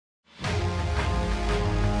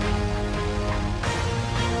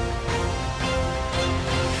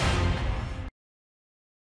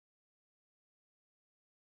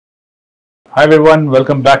Hi everyone,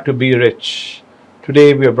 welcome back to Be Rich.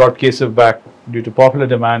 Today we have brought Keshav back due to popular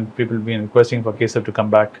demand. People have been requesting for Keshav to come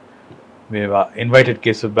back. We have invited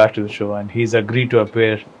Keshav back to the show and he's agreed to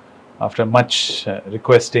appear after much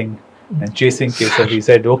requesting and chasing Keshav. He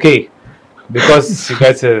said, okay, because you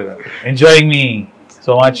guys are enjoying me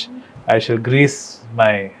so much, I shall grease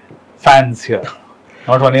my fans here.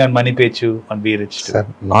 Not only on Money Pechu, on Be Rich too. Sir,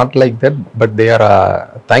 not like that, but they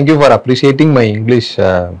are. Thank you for appreciating my English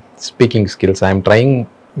speaking skills. I am trying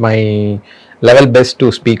my level best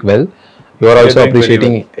to speak well. You are also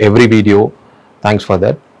appreciating every video. Thanks for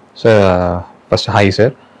that. So, first, hi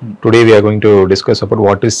sir. Today we are going to discuss about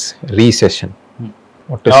what is recession.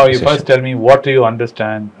 What is now, recession? you first tell me what do you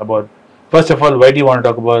understand about. First of all, why do you want to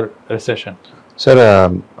talk about recession? Sir,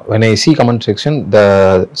 when I see comment section,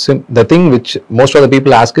 the thing which most of the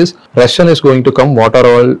people ask is, recession is going to come, what are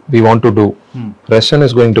all we want to do? Recession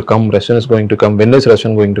is going to come, recession is going to come, when is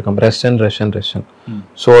recession going to come? Recession.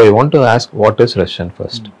 So I want to ask, what is recession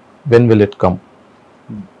first? When will it come?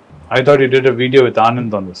 I thought you did a video with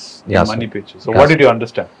Anand on this, yes, Money Pechu. So what did you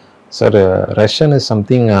understand? Sir, recession is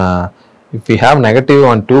something, if we have negative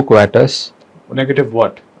on 2 quarters. Negative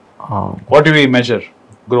what? What do we measure?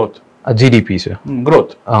 Growth. GDP, sir.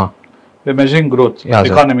 Growth. We're measuring growth. Yeah,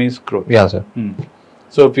 economy is growth. Yeah, sir.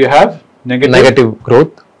 So if you have negative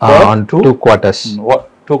growth on 2 quarters. What?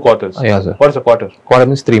 2 quarters. Yeah, sir. What is a quarter? Quarter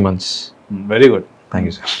means 3 months. Very good. Thank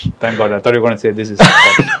you, sir. Thank God. I thought you were going to say this is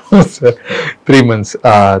No, sir. 3 months.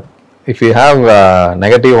 If you have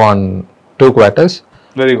negative on 2 quarters,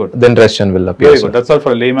 very good. Then recession will appear. Very good. That's all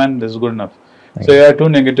for a layman. This is good enough. So you have 2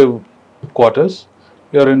 negative quarters.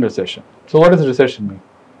 You're in recession. So what does recession mean?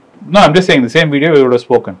 No, I'm just saying the same video we would have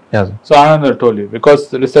spoken. Yes, sir. So Anand told you, because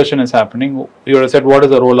the recession is happening, you would have said what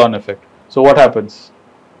is the roll-on effect. So what happens?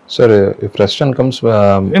 Sir, if recession comes...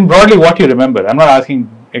 in broadly what you remember. I'm not asking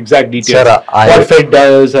exact details. Sir, what Fed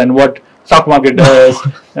does and what stock market does,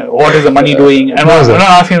 what is the money doing. I'm not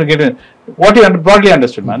asking you to get in. What you broadly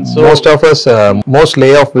understood, man. So most of us, most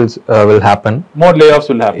layoff will happen. More layoffs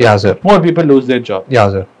will happen. Yeah, sir. More people lose their job. Yeah,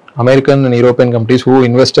 sir. American and European companies who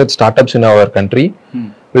invested startups in our country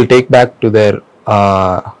will take back to their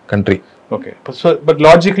country. Okay. But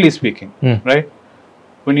logically speaking, right?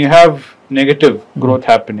 When you have negative growth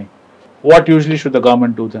happening, what usually should the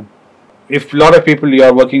government do then? If a lot of people, you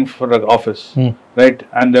are working for an office, right,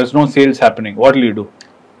 and there's no sales happening, what will you do?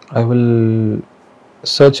 I will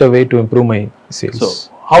search a way to improve my sales.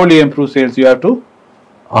 So, how will you improve sales? You have to?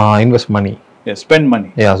 Invest money. Yeah, spend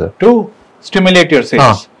money. Yeah, sir. To stimulate your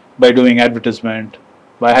sales by doing advertisement,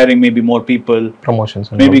 by hiring maybe more people.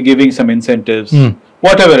 Promotions. Maybe giving some incentives.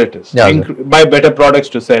 Whatever it is. Yeah, buy better products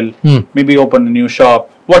to sell. Maybe open a new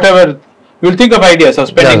shop. Whatever. You'll think of ideas of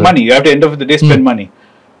spending money. You have to end up with the day spend money.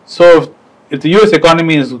 So, if the US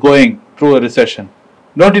economy is going through a recession,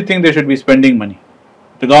 don't you think they should be spending money?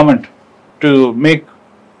 The government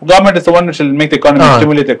government is the one that shall make the economy,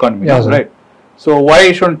 stimulate the economy, right? So why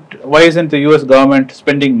isn't the US government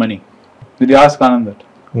spending money? Did you ask Anand that?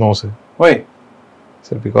 No, sir. Why?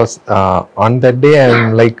 Sir, because on that day I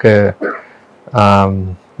am like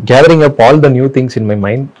gathering up all the new things in my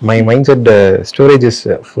mind. My mindset storage is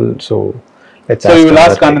full, so let's. So you will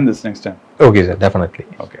ask Anand this next time. Okay, sir, definitely.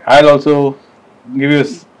 Okay, I'll also give you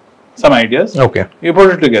some ideas. Okay. You put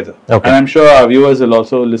it together. Okay. And I'm sure our viewers will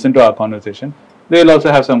also listen to our conversation. They will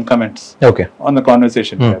also have some comments. Okay. On the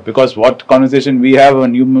conversation here, because what conversation we have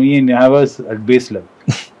and me and have is at base level.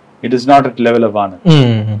 It is not at level of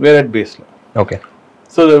Anand. We're at base level. Okay.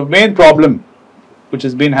 So the main problem which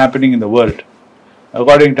has been happening in the world,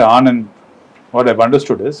 according to Anand, what I've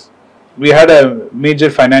understood is, we had a major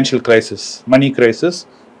financial crisis, money crisis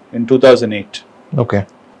in 2008. Okay.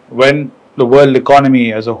 When the world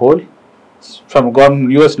economy as a whole,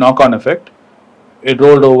 from US knock-on effect, it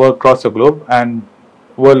rolled over across the globe and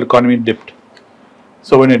world economy dipped.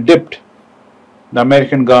 So when it dipped, the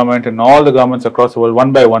American government and all the governments across the world,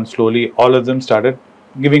 one by one, slowly, all of them started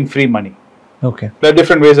giving free money. Okay. There are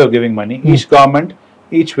different ways of giving money. Each government,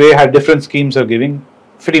 each way had different schemes of giving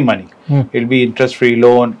free money. It'll be interest-free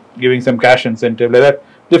loan, giving some cash incentive, like that.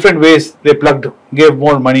 Different ways they gave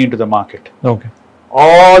more money into the market. Okay.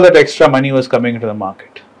 All that extra money was coming into the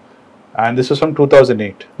market. And this was from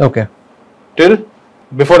 2008. Okay. Till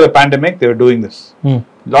before the pandemic, they were doing this.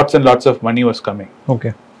 Lots and lots of money was coming.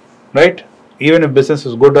 Okay. Right? Even if business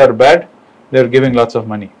is good or bad, they were giving lots of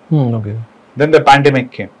money. Okay. Then the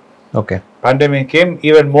pandemic came. Okay. Pandemic came,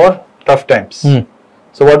 even more tough times.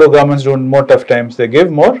 So what do governments do in more tough times? They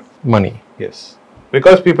give more money. Yes.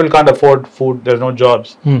 Because people can't afford food, there's no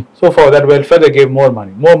jobs. So for that welfare, they gave more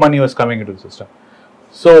money. More money was coming into the system.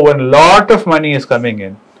 So when a lot of money is coming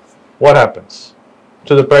in, what happens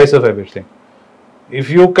to the price of everything? If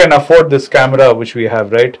you can afford this camera which we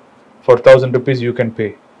have, right, for 1,000 rupees you can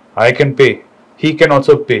pay. I can pay. He can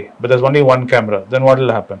also pay. But there's only one camera. Then what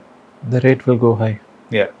will happen? The rate will go high.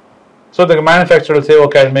 Yeah. So the manufacturer will say,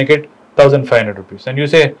 okay, I'll make it 1,500 rupees. And you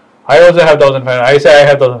say, I also have 1,500. I say I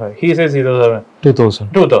have 1,500. He says he doesn't have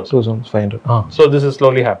 2,000. 2,500. Ah. So this is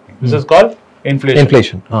slowly happening. This is called inflation.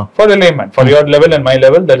 Inflation. Ah. For the layman. For your level and my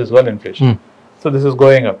level, that is called inflation. So this is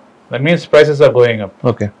going up. That means prices are going up.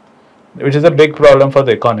 Okay. Which is a big problem for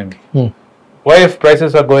the economy. Why if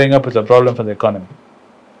prices are going up, it's a problem for the economy?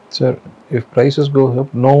 Sir, if prices go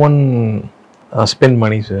up, no one spend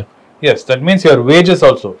money, sir. Yes, that means your wages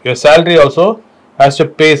also, your salary also has to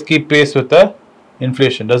keep pace with the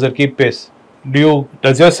inflation. Does it keep pace?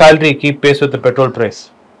 Does your salary keep pace with the petrol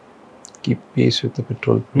price? Keep pace with the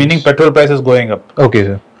petrol price. Meaning petrol price is going up. Okay,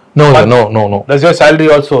 sir. No, sir, no. Does your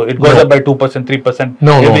salary also, it goes up by 2%, 3%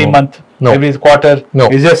 every month, every quarter? No.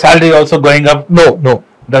 Is your salary also going up? No.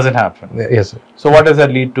 Doesn't happen. Yes, sir. So what does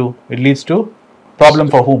that lead to? It leads to problem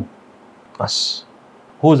for whom? Us.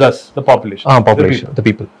 Who's us? The population. Population. The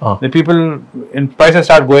people. The people, in prices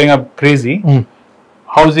start going up crazy.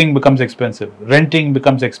 Housing becomes expensive. Renting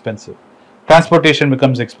becomes expensive. Transportation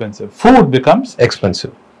becomes expensive. Food becomes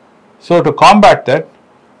expensive. So to combat that,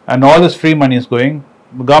 and all this free money is going,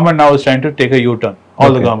 the government now is trying to take a U-turn.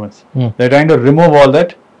 All the governments. They're trying to remove all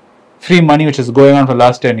that free money which is going on for the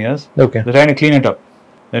last 10 years. Okay. They're trying to clean it up.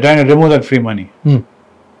 They're trying to remove that free money.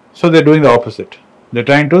 So they're doing the opposite. They're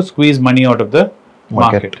trying to squeeze money out of the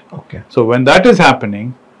market. Okay. So when that is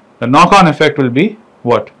happening, the knock-on effect will be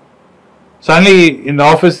what? Suddenly in the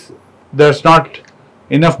office, there's not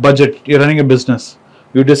enough budget. You're running a business.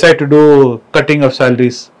 You decide to do cutting of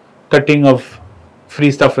salaries, cutting of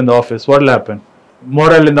free stuff in the office. What will happen?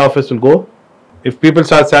 Morale in the office will go. If people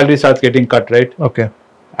salary starts getting cut, right? Okay.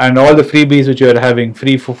 And all the freebies which you are having,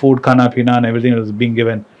 free for food, khana, pina, and everything is being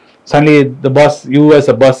given. Suddenly the boss, you as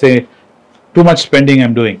a boss say, too much spending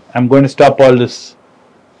I'm doing. I'm going to stop all this.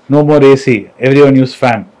 No more AC. Everyone use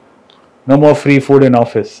fan. No more free food in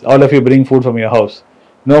office. All of you bring food from your house.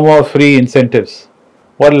 No more free incentives.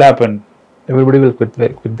 What will happen? Everybody will quit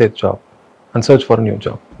their job and search for a new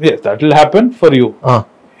job. Yes, that will happen for you.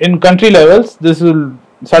 In country levels, this will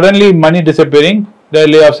suddenly money disappearing, there are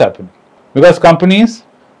layoffs happening. Because companies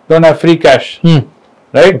don't have free cash.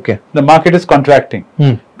 Right? Okay. The market is contracting.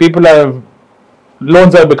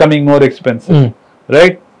 Loans are becoming more expensive.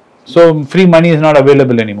 Right? So free money is not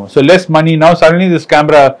available anymore. So less money. Now suddenly this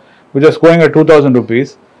camera which is going at 2,000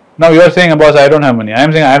 rupees. Now you are saying, boss, I don't have money. I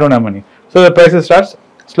am saying I don't have money. So the prices starts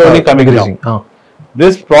slowly coming down.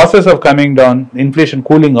 This process of coming down, inflation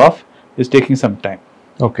cooling off, is taking some time.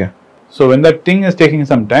 Okay. So when that thing is taking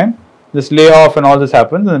some time, this layoff and all this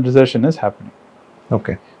happens and the recession is happening.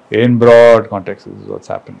 Okay. In broad context, this is what's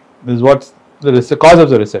happening. This is what's the cause of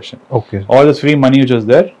the recession. Okay. All this free money which was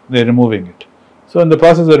there, they're removing it. So in the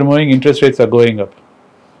process of removing, interest rates are going up.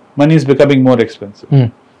 Money is becoming more expensive.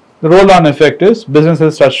 The roll-on effect is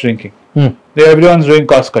businesses start shrinking. Everyone's doing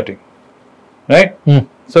cost cutting. Right?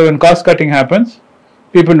 So when cost cutting happens,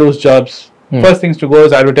 people lose jobs. First things to go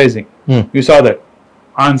is advertising. You saw that.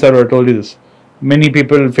 Anand Srinivasan told you this. Many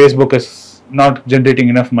people, Facebook is not generating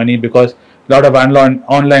enough money because a lot of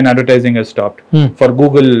online advertising has stopped. For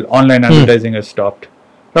Google, online advertising has stopped.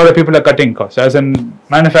 A lot of people are cutting costs. As a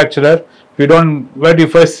manufacturer, where do you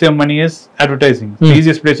first save money is advertising. The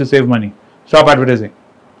easiest place to save money. Stop advertising.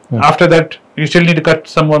 After that, you still need to cut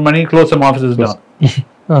some more money, close some offices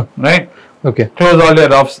down. Right? Okay. Close all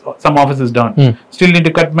your some offices down. Still need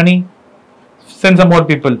to cut money, send some more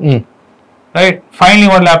people. Right? Finally,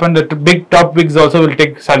 what will happen? The top wigs also will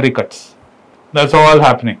take salary cuts. That's all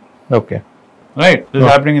happening. Okay. Right? This is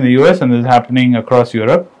happening in the US and this is happening across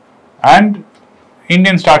Europe. And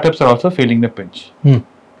Indian startups are also feeling the pinch.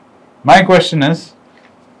 My question is,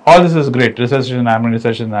 all this is great. Recession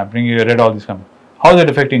happening. You read all these comments. How is it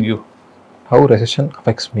affecting you? How recession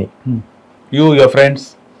affects me? You, your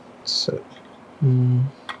friends? So,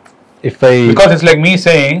 because it's like me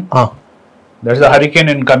saying, there's a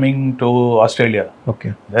hurricane coming to Australia.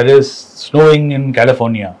 Okay. There is snowing in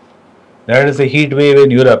California. There is a heat wave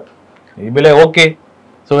in Europe. You'll be like, okay.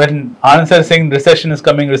 So when Anand is saying recession is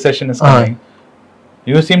coming,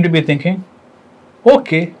 you seem to be thinking,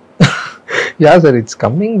 okay. Yeah, sir, it's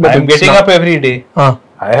coming. But I'm getting up every day.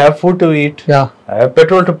 I have food to eat. Yeah. I have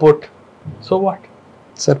petrol to put. So what?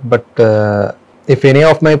 Sir, but if any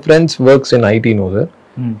of my friends works in IT, sir,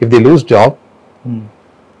 if they lose job,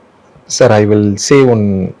 sir, I will say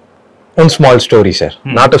one small story, sir.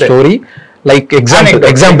 Not a story, like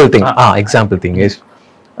example thing. Example thing is,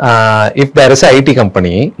 if there is a IT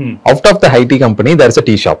company, out of the IT company, there is a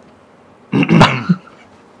tea shop.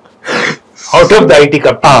 Out of the IT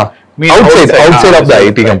company? Outside of the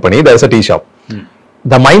IT company, there is a tea shop.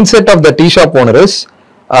 The mindset of the tea shop owner is,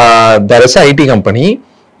 there is a IT company.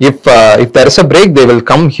 If there is a break, they will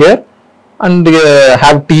come here and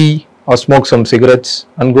have tea or smoke some cigarettes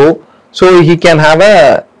and go. So he can have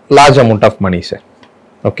a large amount of money, sir.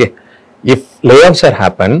 Okay. If layoffs are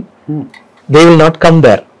happen, they will not come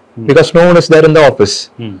there because no one is there in the office.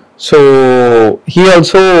 So he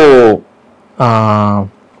also,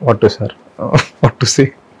 what to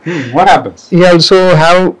say? What happens? He also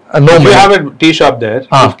have no. If you have a tea shop there, if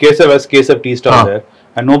Kesav has Kesav tea stall there,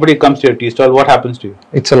 and nobody comes to your tea stall, what happens to you?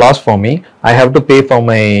 It's a loss for me. I have to pay for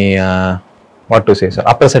my apprentices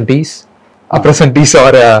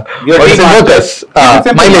or workers,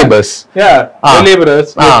 my labours. Yeah, your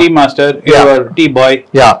labourers, your tea master, your tea boy.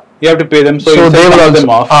 Yeah, you have to pay them. So they will also them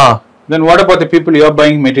off. Then what about the people you are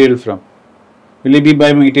buying material from? Will you be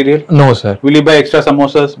buying material? No, sir. Will you buy extra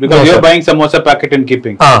samosas? Because you are buying samosa packet and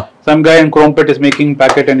keeping. Some guy in Chromepet is making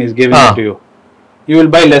packet and is giving it to you. You will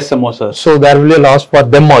buy less samosas. So there will be a loss for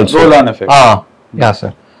them also. Roll-on effect. Yeah,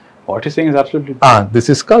 sir. What you're saying is absolutely true. This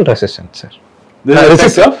is called recession, sir. This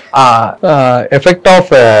is effect of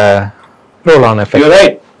roll-on effect. You're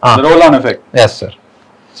right. The roll-on effect. Yes, sir.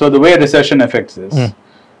 So the way recession affects this,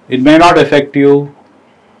 it may not affect you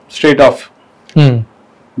straight off,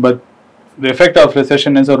 but the effect of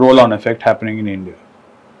recession is a roll-on effect happening in India.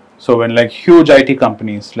 So when like huge IT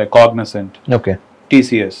companies like Cognizant,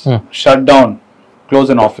 TCS shut down, close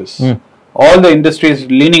an office, all the industries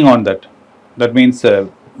leaning on that. That means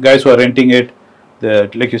guys who are renting it,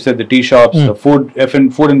 like you said, the tea shops, the food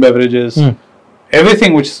and beverages,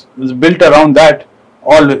 everything which is built around that,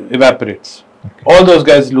 all evaporates. All those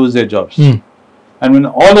guys lose their jobs. And when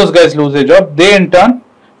all those guys lose their job, they in turn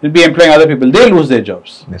will be employing other people. They lose their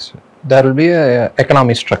jobs. Yes, sir. There will be a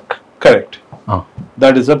economy struck. Correct.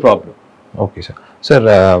 That is the problem. Okay, sir.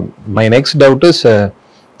 Sir, my next doubt is,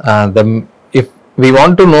 if we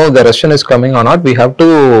want to know the recession is coming or not, we have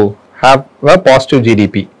to have a positive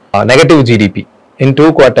GDP, negative GDP. In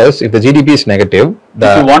 2 quarters, if the GDP is negative,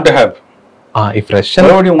 if you want to have. If recession.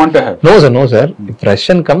 What would you want to have? No, sir. If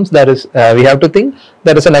recession comes, there is, we have to think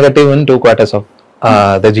there is a negative in 2 quarters of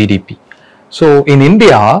the GDP. So in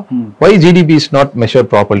India, why GDP is not measured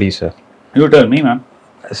properly, sir? You tell me, ma'am.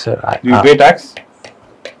 Sir, do you pay tax?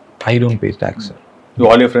 I don't pay tax, sir. Do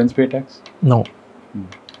all your friends pay tax? No.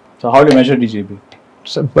 So how do you measure the GDP?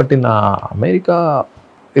 Sir, but in America,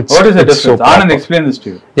 it's... What is the difference? So Anand explain this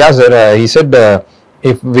to you. Yeah, sir. He said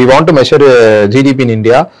if we want to measure GDP in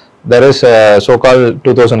India, there is so-called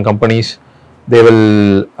 2000 companies. They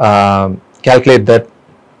will calculate that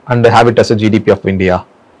and have it as a GDP of India.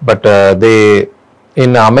 But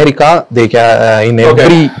in America, in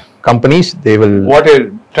every companies, they will... What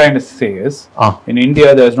you're trying to say is, in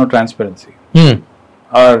India, there is no transparency.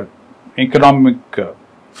 Our economic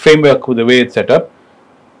framework, the way it's set up,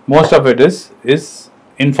 most of it is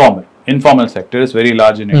informal. Informal sector is very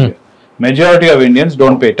large in India. Majority of Indians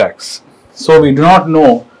don't pay tax. So we do not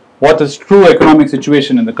know what the true economic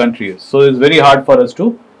situation in the country is. So it's very hard for us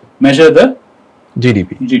to measure the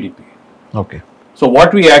GDP. Okay. So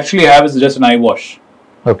what we actually have is just an eyewash.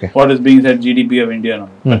 Okay. What is being said GDP of India.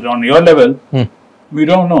 But on your level, we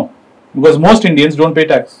don't know. Because most Indians don't pay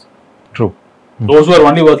tax. True. Those who are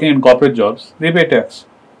only working in corporate jobs, they pay tax.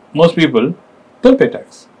 Most people don't pay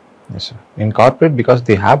tax. Yes, sir. In corporate, because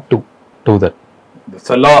they have to do that. It's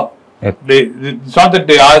a law. It's not that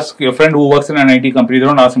they ask your friend who works in an IT company, they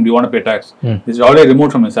don't ask him, do you want to pay tax? It's already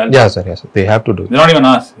removed from his salary. Yes, sir. Yes, sir. They have to do it. They don't even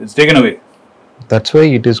ask. It's taken away. That's why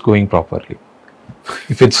it is going properly.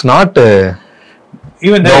 If it's not...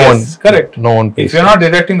 even there is correct. No one pays. If you're not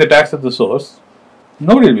deducting the tax at the source,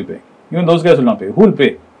 nobody will be paying. Even those guys will not pay. Who will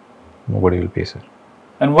pay? Nobody will pay, sir.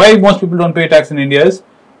 And why most people don't pay tax in India is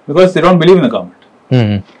because they don't believe in the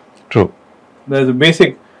government. True. There's a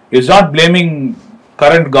basic... It's not blaming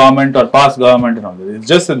current government or past government and all that. It's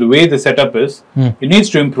just that the way the setup is, it needs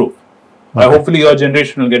to improve. Hopefully your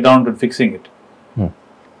generation will get down to fixing it.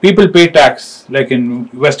 People pay tax, like in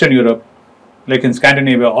Western Europe, like in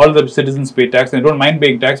Scandinavia, all the citizens pay tax. And they don't mind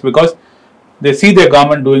paying tax because they see their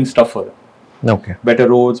government doing stuff for them. Okay. Better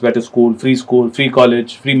roads, better school, free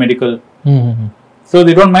college, free medical. So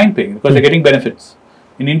they don't mind paying because they're getting benefits.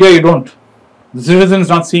 In India, you don't. The citizen is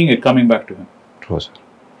not seeing it coming back to him. True, sir.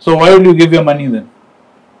 So why would you give your money then?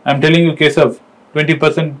 I'm telling you, case of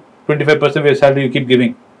 20%, 25% of your salary you keep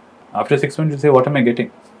giving. After 6 months, you say, what am I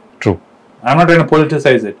getting? True. I'm not trying to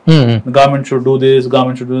politicize it. The government should do this,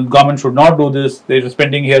 government should not do this. They're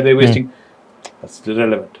spending here, they're wasting. That's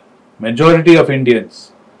irrelevant. Majority of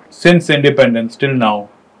Indians, since independence till now,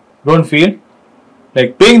 don't feel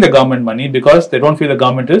like paying the government money because they don't feel the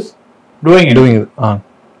government is doing it.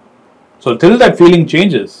 So till that feeling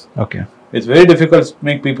changes, okay. It's very difficult to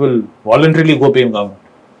make people voluntarily go pay government.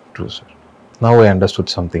 True, sir. Now I understood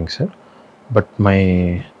something, sir. But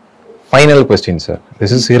my final question, sir.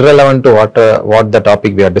 This is irrelevant to what the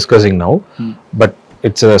topic we are discussing now. But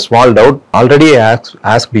it's a small doubt. Already I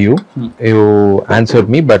asked you. You answered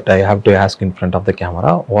me, but I have to ask in front of the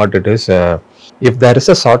camera what it is. If there is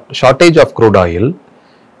a shortage of crude oil,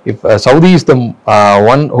 if Saudi is the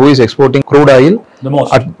one who is exporting crude oil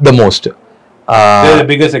the most. They're the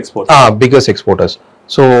biggest exporters. Biggest exporters.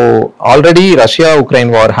 So already Russia-Ukraine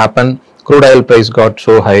war happened. Crude oil price got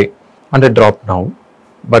so high and it dropped now.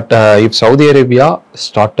 But if Saudi Arabia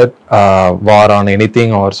started war on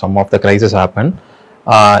anything or some of the crisis happen,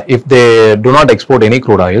 if they do not export any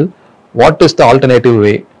crude oil, what is the alternative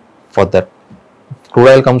way for that? Crude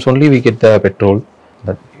oil comes only, we get the petrol.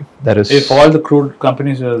 But if all the crude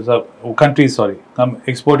countries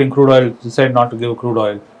exporting crude oil decide not to give crude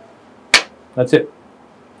oil, that's it.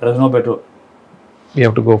 There's no petrol. We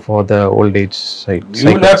have to go for the old age side.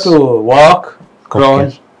 You will have to walk,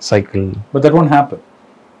 crawl, cycle. But that won't happen.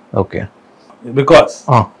 Okay. Because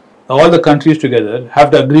all the countries together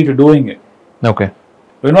have to agree to doing it. Okay.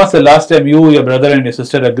 When was the last time you, your brother and your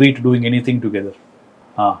sister agreed to doing anything together?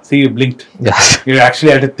 See, you blinked. Yes. You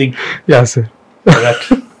actually had to think. Yes, sir.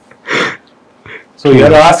 So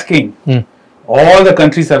you're asking all the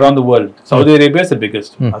countries around the world. Saudi Arabia is the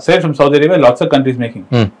biggest. Aside from Saudi Arabia, lots of countries making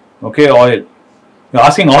oil. You're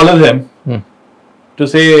asking all of them to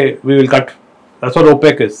say we will cut. That's what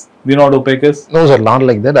OPEC is. Do you know what OPEC is? No, sir, not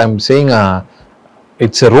like that. I'm saying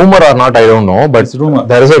it's a rumor or not, I don't know. But it's rumor.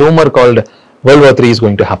 There is a rumor called World War III is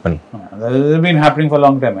going to happen. That has been happening for a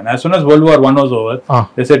long time. And as soon as World War I was over,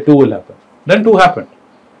 they said 2 will happen. Then 2 happened.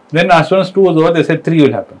 Then as soon as 2 was over, they said 3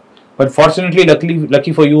 will happen. But fortunately,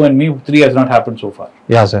 lucky for you and me, 3 has not happened so far.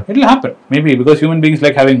 Yeah, sir. It will happen. Maybe because human beings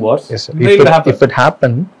like having wars. Yes, sir. If it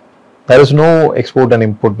happen, there is no export and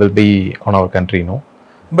import will be on our country, no?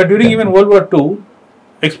 But during even World War II,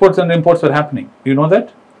 exports and imports were happening. Do you know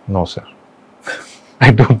that? No, sir.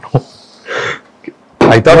 I don't know.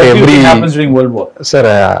 I thought everything happens during World War.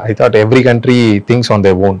 Sir, I thought every country thinks on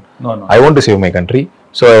their own. No. I want to save my country,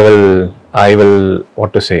 so I will.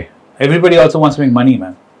 What to say? Everybody also wants to make money,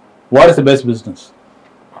 man. What is the best business?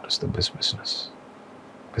 What is the best business?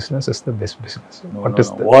 Business is the best business. What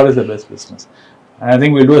is the best business? And I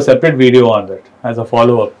think we'll do a separate video on that as a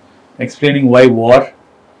follow-up, explaining why war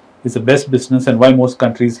is the best business and why most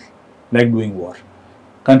countries like doing war.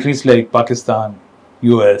 Countries like Pakistan,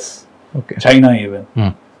 US, China even,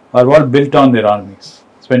 are all built on their armies,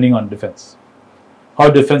 spending on defense. How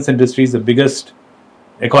defense industry is the biggest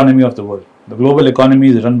economy of the world. The global economy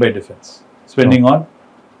is run by defense, spending on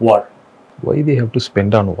war. Why they have to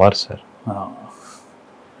spend on war, sir?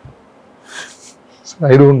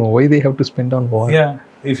 I don't know why they have to spend on war. Yeah,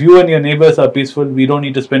 if you and your neighbors are peaceful, we don't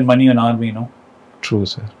need to spend money on army, no? True,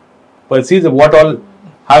 sir. But see what all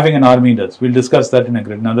having an army does. We'll discuss that in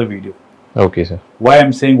another video. Okay, sir. Why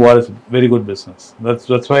I'm saying war is very good business. That's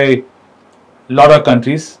why a lot of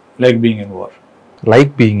countries like being in war.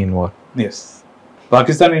 Like being in war? Yes.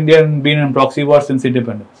 Pakistan and India have been in proxy war since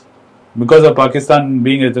independence. Because of Pakistan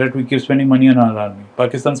being a threat, we keep spending money on our army.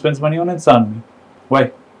 Pakistan spends money on its army.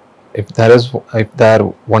 Why? If there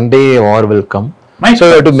one day war will come, so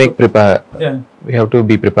we have to prepare. Yeah. We have to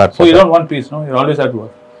be prepared for So you don't want peace, no? You're always at war.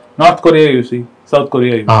 North Korea, you see. South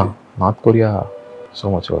Korea, you see. North Korea, so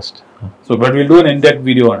much worst. So, but we'll do an in-depth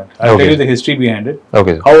video on it. I'll tell you the history behind it.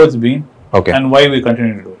 Okay. How it's been. Okay. And why we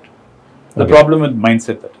continue to do it. The problem with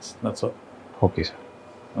mindset, that is. That's all. Okay, sir.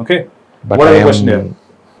 Okay. But what are the question here?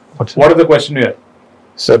 What is the question here?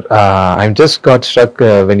 Sir, I'm just got struck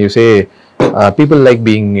when you say people like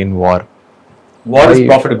being in war. War is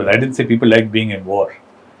profitable. I didn't say people like being in war.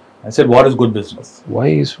 I said war is good business. Why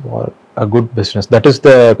is war a good business? That is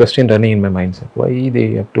the question running in my mindset. Why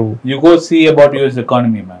they have to... You go see about US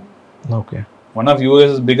economy, man. Okay. One of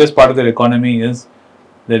US's biggest part of their economy is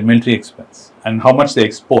their military expense and how much they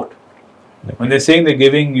export. Okay. When they're saying they're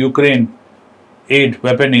giving Ukraine aid,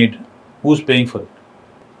 weapon aid, who's paying for it?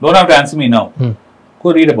 Don't have to answer me now.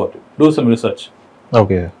 Go read about it. Do some research.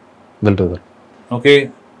 Okay. We'll do that.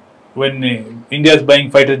 Okay. When India is buying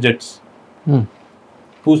fighter jets,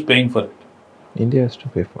 who's paying for it? India has to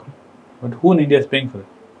pay for it. But who in India is paying for it?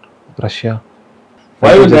 Russia.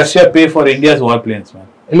 Why would Russia pay for India's warplanes, man?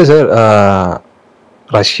 Sir,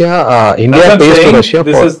 Russia, India That's what I'm pays to saying. Russia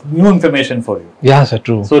This for. is new information for you. Yeah, sir,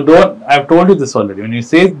 true. So I've told you this already. When you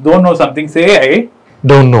say don't know something, say I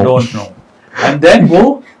Don't know. don't know. And then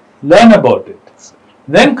go learn about it.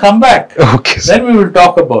 Then come back. Okay, sir. Then we will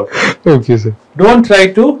talk about it. Okay, sir. Don't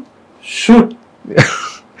try to shoot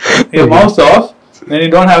your Okay. mouse off when you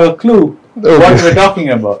don't have a clue Okay. what we're talking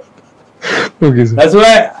about. Okay, sir. That's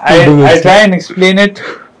why We'll do that, I sir. try and explain it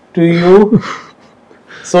to you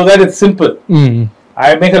so that it's simple. Mm.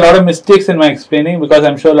 I make a lot of mistakes in my explaining because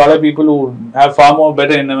I'm sure a lot of people who have far more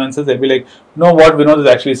better interventions, they'll be like, no, what Vinod is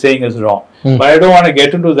actually saying is wrong. But I don't want to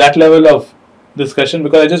get into that level of discussion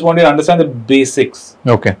because I just want you to understand the basics.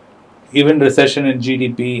 Okay. Even recession and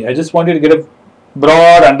GDP, I just want you to get a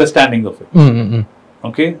broad understanding of it. Mm-mm.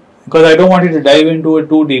 Okay? Because I don't want you to dive into it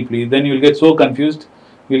too deeply. Then you'll get so confused.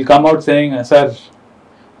 You'll come out saying, sir,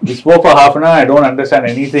 we spoke for half an hour, I don't understand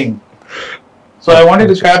anything. So I wanted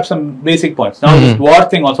to grab some basic points. Now this war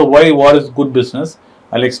thing also, why war is good business,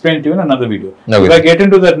 I'll explain to you in another video. Okay. If I get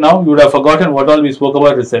into that now, you would have forgotten what all we spoke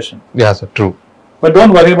about recession. Yeah, sir, true. But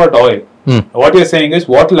don't worry about oil. Mm. What you're saying is,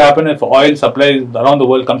 what will happen if oil supply around the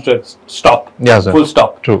world comes to a stop? Yeah, sir. Full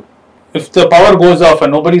stop. True. If the power goes off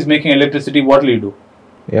and nobody's making electricity, what will you do?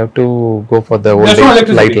 You have to go for the old There's no age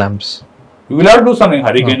electricity. light lamps. You will have to do something.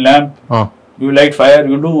 Hurricane lamp. You light fire.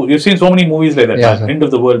 You've seen so many movies like that. Yeah, sir. End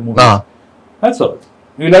of the world movies. That's all.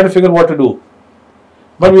 You'll have to figure what to do.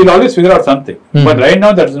 But we'll always figure out something. But right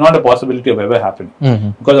now, that is not a possibility of ever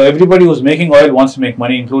happening. Because everybody who's making oil wants to make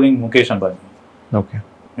money, including Mukesh Ambani. Okay.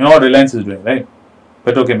 You know what Reliance is doing, right?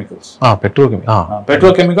 Petrochemicals. Petrochemicals.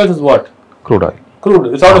 Petrochemicals is what? Crude oil.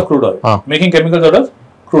 Crude. It's out of crude oil. Making chemicals out of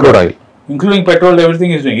crude oil. Including petrol,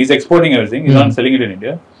 everything he's doing. He's exporting everything. He's not selling it in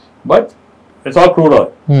India. But it's all crude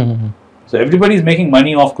oil. So everybody is making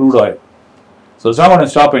money off crude oil. So it's not going to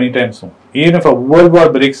stop anytime soon. Even if a world war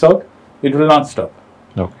breaks out, it will not stop.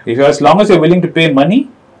 Okay. As long as you're willing to pay money,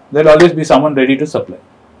 there'll always be someone ready to supply.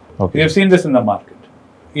 Okay. We have seen this in the market.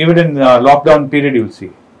 Even in the lockdown period, you'll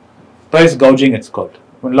see. Price gouging, it's called.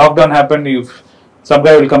 When lockdown happened, some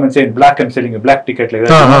guy will come and say, black, I'm selling a black ticket like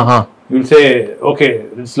that. You'll say, okay,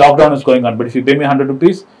 this lockdown is going on, but if you pay me 100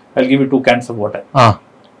 rupees, I'll give you 2 cans of water.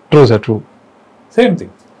 True, sir, true. Same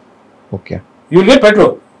thing. Okay. You'll get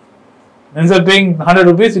petrol. Instead of paying 100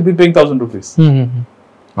 rupees, you'll be paying 1000 rupees.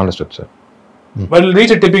 Understood, sir. But it'll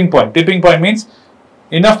reach a tipping point. Tipping point means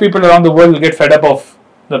enough people around the world will get fed up of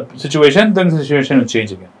the situation, then the situation will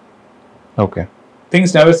change again. Okay.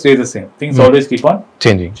 Things never stay the same. Things always keep on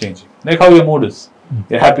Changing. Like how your mood is.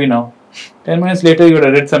 You're happy now. 10 minutes later, you would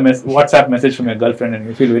have read some WhatsApp message from your girlfriend and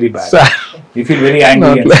you feel very bad. You feel very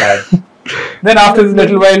angry and sad. Then after a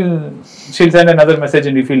little while, she'll send another message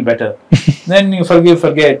and you feel better. Then you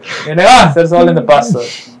forget. You're like, that's all in the past,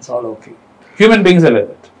 sir. It's all okay. Human beings are like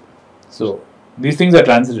that. So, these things are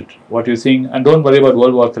transitory. What you're seeing, and don't worry about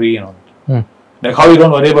World War III and all that. Like how you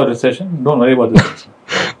don't worry about recession, don't worry about this.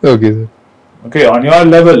 Okay, sir. Okay, on your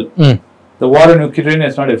level, the war in Ukraine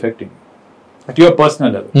is not affecting you. At your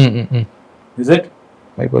personal level. Is it?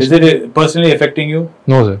 Is it personally affecting you?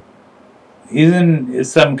 No, sir.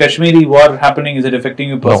 Is some Kashmiri war happening? Is it affecting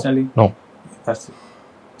you personally? No. That's it.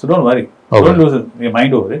 So don't worry. Okay. Don't lose your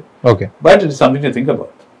mind over it. Okay. But it's something to think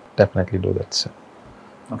about. Definitely do that, sir.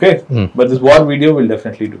 Okay. But this war video we'll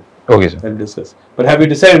definitely do. Okay, sir. We'll discuss. But have you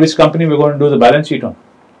decided which company we're going to do the balance sheet on?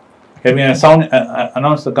 Can we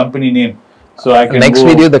announce the company name? So I can next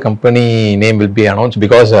video the company name will be announced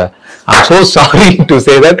because I'm so sorry to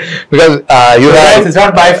say that because guys, it's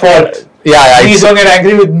not my fault. Please don't get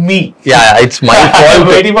angry with me. Yeah, it's my fault. I'm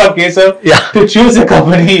waiting for Keshav to choose a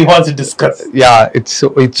company he wants to discuss. Yeah, it's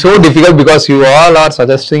so difficult because you all are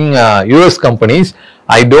suggesting US companies.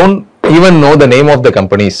 I don't even know the name of the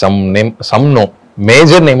companies. Some know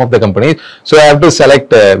major name of the companies. So I have to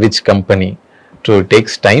select which company. So it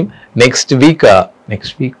takes time. Next week,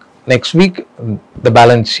 the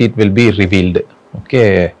balance sheet will be revealed.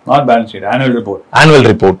 Okay. Not balance sheet, annual report. Annual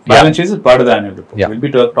report. Balance sheet is part of the annual report. We'll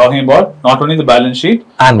be talking about not only the balance sheet.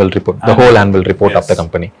 Annual report. The whole annual report of the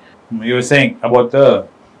company. You were saying about the...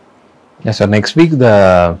 Yes, sir. Next week,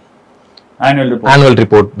 the annual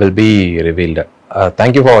report will be revealed.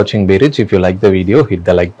 Thank you for watching, Be Rich. If you like the video, hit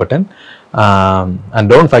the like button. And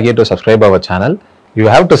don't forget to subscribe our channel. You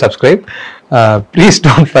have to subscribe. Please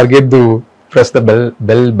don't forget to press the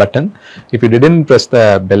bell button. If you didn't press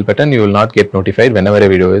the bell button, you will not get notified whenever a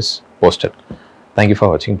video is posted. Thank you for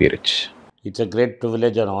watching. Be Rich. It's a great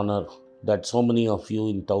privilege and honor that so many of you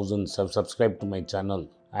in thousands have subscribed to my channel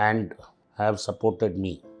and have supported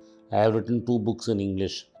me. I have written 2 books in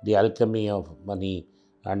English, The Alchemy of Money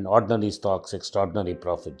and Ordinary Stocks, Extraordinary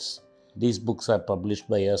Profits. These books are published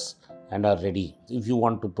by us and are ready. If you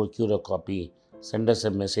want to procure a copy, send us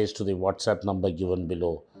a message to the WhatsApp number given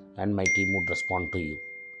below and my team would respond to you.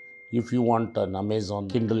 If you want an Amazon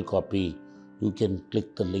Kindle copy, you can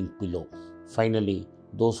click the link below. Finally,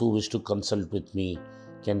 those who wish to consult with me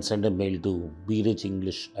can send a mail to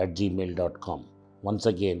berichenglish@gmail.com. Once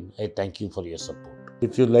again, I thank you for your support.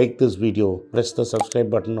 If you like this video, press the subscribe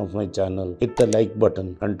button of my channel, hit the like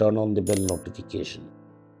button and turn on the bell notification.